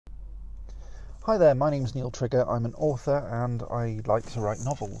Hi there, my name's Neil Trigger. I'm an author and I like to write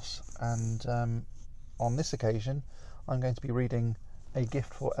novels. And on this occasion, I'm going to be reading A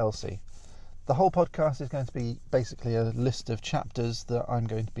Gift for Elsie. The whole podcast is going to be basically a list of chapters that I'm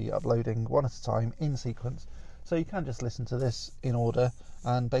going to be uploading one at a time in sequence. So you can just listen to this in order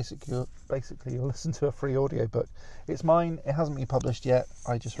and basically you'll listen to a free audiobook. It's mine, it hasn't been published yet.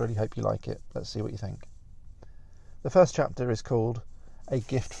 I just really hope you like it. Let's see what you think. The first chapter is called A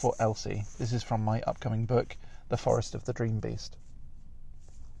Gift for Elsie. This is from my upcoming book, The Forest of the Dream Beast.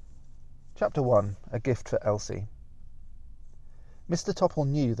 Chapter 1, A Gift for Elsie. Mr. Topple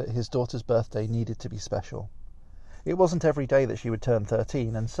knew that his daughter's birthday needed to be special. It wasn't every day that she would turn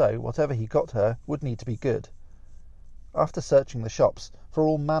 13, and so whatever he got her would need to be good. After searching the shops for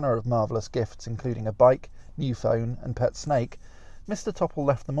all manner of marvellous gifts, including a bike, new phone and pet snake, Mr. Topple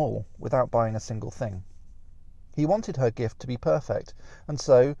left them all without buying a single thing. He wanted her gift to be perfect, and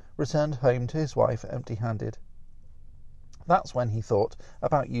so returned home to his wife empty-handed. That's when he thought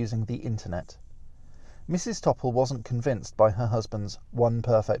about using the internet. Mrs. Topple wasn't convinced by her husband's one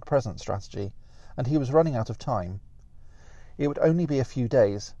perfect present strategy, and he was running out of time. It would only be a few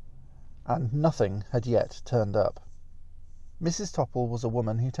days, and nothing had yet turned up. Mrs. Topple was a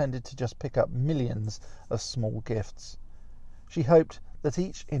woman who tended to just pick up millions of small gifts. She hoped that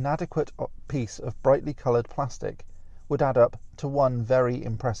each inadequate piece of brightly coloured plastic would add up to one very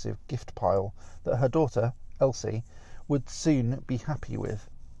impressive gift pile that her daughter, Elsie, would soon be happy with.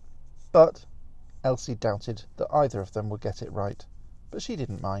 But Elsie doubted that either of them would get it right. But she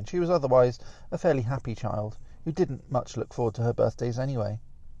didn't mind. She was otherwise a fairly happy child who didn't much look forward to her birthdays anyway.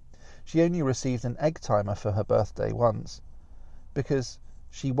 She only received an egg timer for her birthday once, because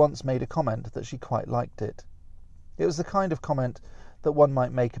she once made a comment that she quite liked it. It was the kind of comment that one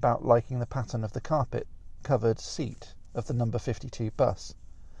might make about liking the pattern of the carpet-covered seat of the number 52 bus,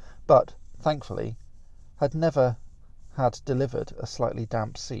 but, thankfully, had never had delivered a slightly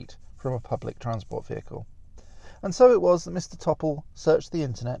damp seat from a public transport vehicle. And so it was that Mr. Topple searched the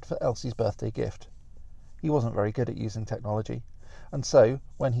internet for Elsie's birthday gift. He wasn't very good at using technology, and so,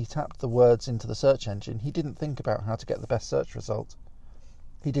 when he tapped the words into the search engine, he didn't think about how to get the best search result.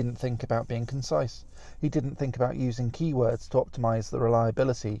 He didn't think about being concise. He didn't think about using keywords to optimize the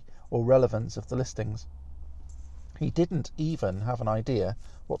reliability or relevance of the listings. He didn't even have an idea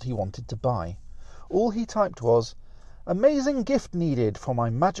what he wanted to buy. All he typed was, "Amazing gift needed for my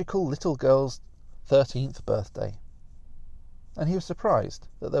magical little girl's 13th birthday." And he was surprised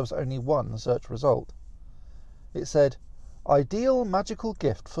that there was only one search result. It said, "Ideal magical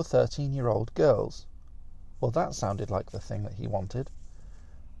gift for 13-year-old girls." Well, that sounded like the thing that he wanted.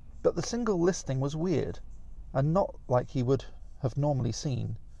 But the single listing was weird, and not like he would have normally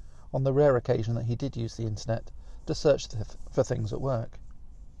seen, on the rare occasion that he did use the internet to search for things at work.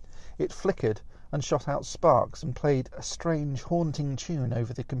 It flickered and shot out sparks and played a strange, haunting tune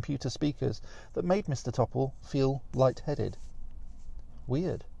over the computer speakers that made Mr. Topple feel light-headed.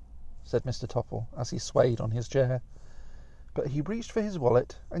 "Weird," said Mr. Topple as he swayed on his chair. But he reached for his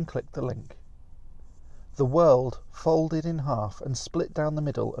wallet and clicked the link. The world folded in half and split down the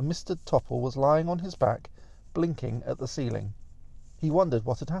middle, and Mr. Topple was lying on his back, blinking at the ceiling. He wondered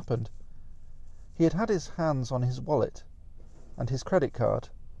what had happened. He had had his hands on his wallet and his credit card,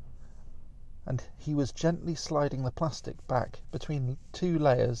 and he was gently sliding the plastic back between two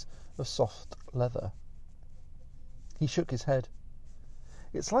layers of soft leather. He shook his head.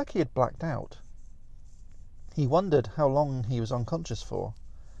 It's like he had blacked out. He wondered how long he was unconscious for,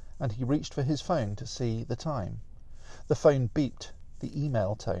 and he reached for his phone to see the time. The phone beeped the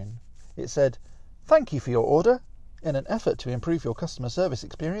email tone. It said, "Thank you for your order. In an effort to improve your customer service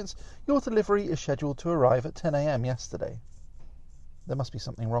experience, your delivery is scheduled to arrive at 10 a.m. yesterday." There must be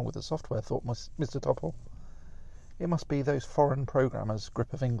something wrong with the software, thought Mr. Topple. It must be those foreign programmers'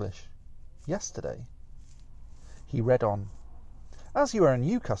 grip of English. Yesterday. He read on. "As you are a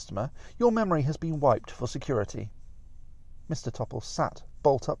new customer, your memory has been wiped for security." Mr. Topple sat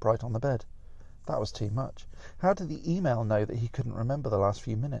bolt upright on the bed. That was too much. How did the email know that he couldn't remember the last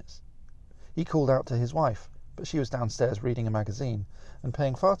few minutes? He called out to his wife, but she was downstairs reading a magazine and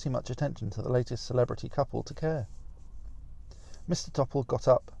paying far too much attention to the latest celebrity couple to care. Mr. Topple got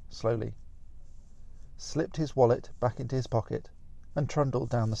up slowly, slipped his wallet back into his pocket, and trundled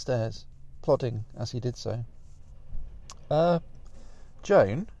down the stairs, plodding as he did so.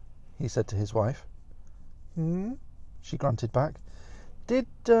 Joan," he said to his wife. "Hmm?" she grunted back. Did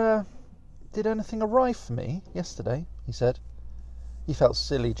anything arrive for me yesterday?" he said. He felt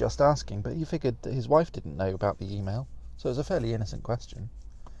silly just asking, but he figured that his wife didn't know about the email, so it was a fairly innocent question.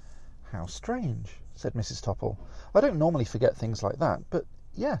 "How strange," said Mrs. Topple. "I don't normally forget things like that, but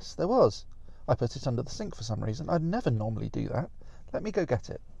yes, there was. I put it under the sink for some reason. I'd never normally do that. Let me go get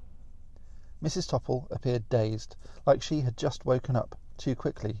it." Mrs. Topple appeared dazed, like she had just woken up too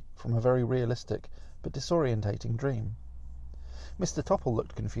quickly from a very realistic but disorientating dream. Mr. Topple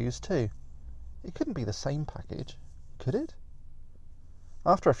looked confused too. It couldn't be the same package, could it?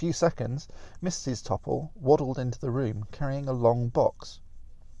 After a few seconds, Mrs. Topple waddled into the room carrying a long box.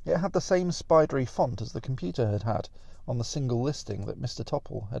 It had the same spidery font as the computer had had on the single listing that Mr.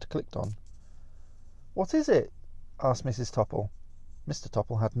 Topple had clicked on. "What is it?" asked Mrs. Topple. Mr.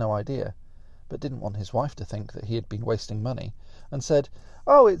 Topple had no idea, but didn't want his wife to think that he had been wasting money, and said,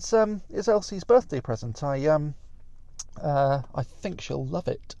 "Oh, it's Elsie's birthday present. I think she'll love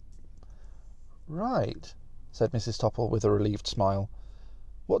it." "Right," said Mrs. Topple with a relieved smile.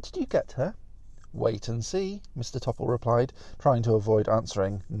 "What did you get her?" "Wait and see," Mr. Topple replied, trying to avoid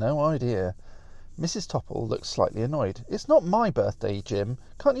answering. "No idea." Mrs. Topple looked slightly annoyed. "It's not my birthday, Jim.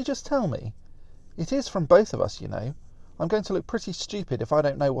 Can't you just tell me? It is from both of us, you know. I'm going to look pretty stupid if I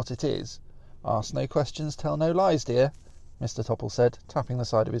don't know what it is." "Ask no questions, tell no lies, dear," Mr. Topple said, tapping the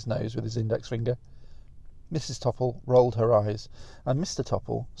side of his nose with his index finger. Mrs. Topple rolled her eyes, and Mr.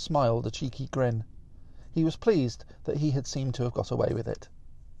 Topple smiled a cheeky grin. He was pleased that he had seemed to have got away with it.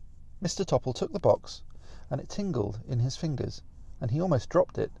 Mr. Topple took the box, and it tingled in his fingers, and he almost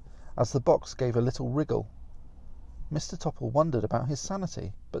dropped it, as the box gave a little wriggle. Mr. Topple wondered about his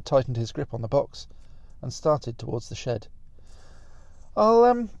sanity, but tightened his grip on the box, and started towards the shed.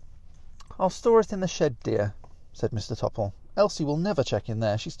 I'll store it in the shed, dear," said Mr. Topple. "Elsie will never check in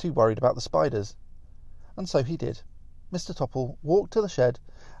there. She's too worried about the spiders." And so he did. Mr. Topple walked to the shed,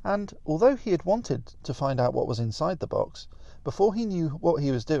 and, although he had wanted to find out what was inside the box, before he knew what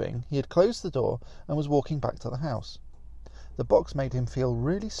he was doing, he had closed the door and was walking back to the house. The box made him feel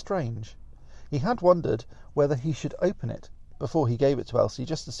really strange. He had wondered whether he should open it before he gave it to Elsie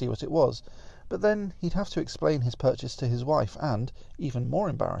just to see what it was, but then he'd have to explain his purchase to his wife and, even more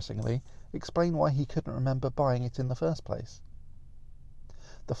embarrassingly, explain why he couldn't remember buying it in the first place.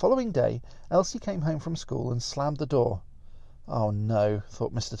 The following day, Elsie came home from school and slammed the door. "Oh no,"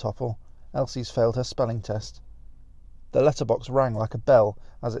 thought Mr. Topple, "Elsie's failed her spelling test." The letterbox rang like a bell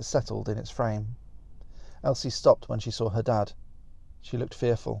as it settled in its frame. Elsie stopped when she saw her dad. She looked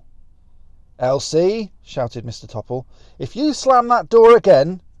fearful. "Elsie," shouted Mr. Topple, "if you slam that door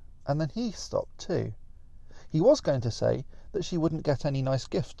again—" And then he stopped too. He was going to say that she wouldn't get any nice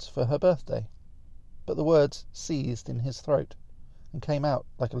gifts for her birthday, but the words seized in his throat and came out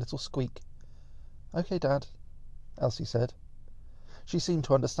like a little squeak. "OK, Dad," Elsie said. She seemed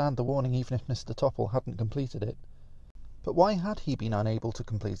to understand the warning even if Mr. Topple hadn't completed it. But why had he been unable to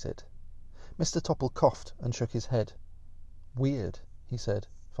complete it? Mr. Topple coughed and shook his head. "Weird," he said,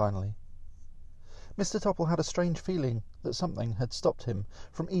 finally. Mr. Topple had a strange feeling that something had stopped him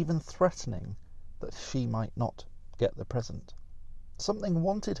from even threatening that she might not get the present. Something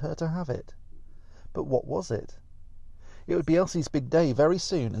wanted her to have it. But what was it? It would be Elsie's big day very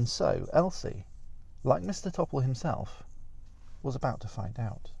soon, and so Elsie, like Mr. Topple himself, was about to find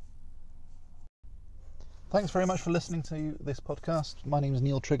out. Thanks very much for listening to this podcast. My name is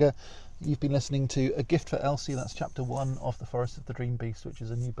Neil Trigger. You've been listening to A Gift for Elsie. That's chapter 1 of The Forest of the Dream Beast, which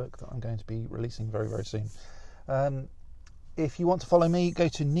is a new book that I'm going to be releasing very, very soon. If you want to follow me, go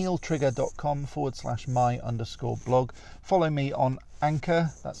to neiltrigger.com/my_blog. Follow me on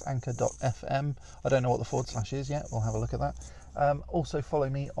Anchor. That's anchor.fm. I don't know what the / is yet. We'll have a look at that. Also follow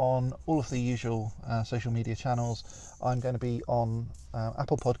me on all of the usual social media channels. I'm going to be on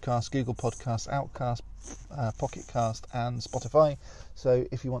Apple Podcasts, Google Podcasts, Outcast, Pocket Cast and Spotify. So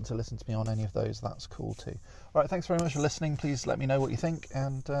if you want to listen to me on any of those, that's cool too. All right, thanks very much for listening. Please let me know what you think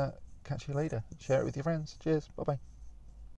and catch you later. Share it with your friends. Cheers. Bye-bye.